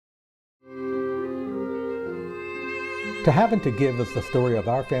To Have and to Give is the story of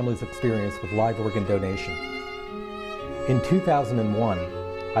our family's experience with live organ donation. In 2001,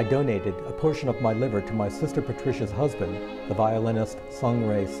 I donated a portion of my liver to my sister Patricia's husband, the violinist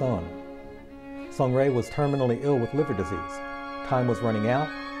Sung-Rae Son. Sung-Rae was terminally ill with liver disease. Time was running out,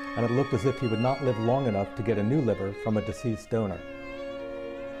 and it looked as if he would not live long enough to get a new liver from a deceased donor.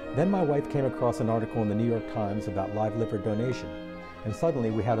 Then my wife came across an article in the New York Times about live liver donation, and suddenly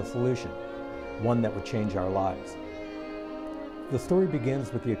we had a solution, one that would change our lives. The story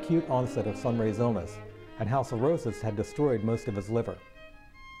begins with the acute onset of Sung-Rae's illness and how cirrhosis had destroyed most of his liver.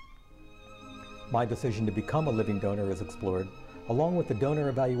 My decision to become a living donor is explored, along with the donor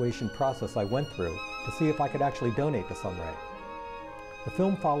evaluation process I went through to see if I could actually donate to Sung-Rae. The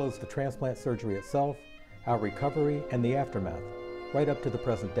film follows the transplant surgery itself, our recovery, and the aftermath, right up to the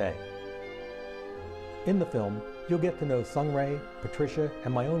present day. In the film, you'll get to know Sung-Rae, Patricia,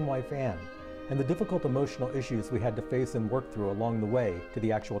 and my own wife Anne, and the difficult emotional issues we had to face and work through along the way to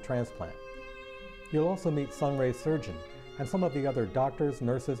the actual transplant. You'll also meet Sung-Rae's surgeon and some of the other doctors,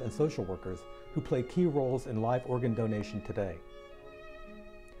 nurses, and social workers who play key roles in live organ donation today.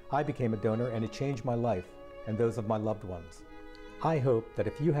 I became a donor and it changed my life and those of my loved ones. I hope that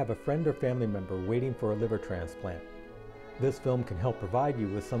if you have a friend or family member waiting for a liver transplant, this film can help provide you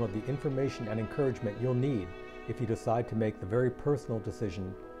with some of the information and encouragement you'll need if you decide to make the very personal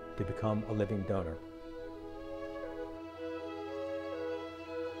decision to become a living donor.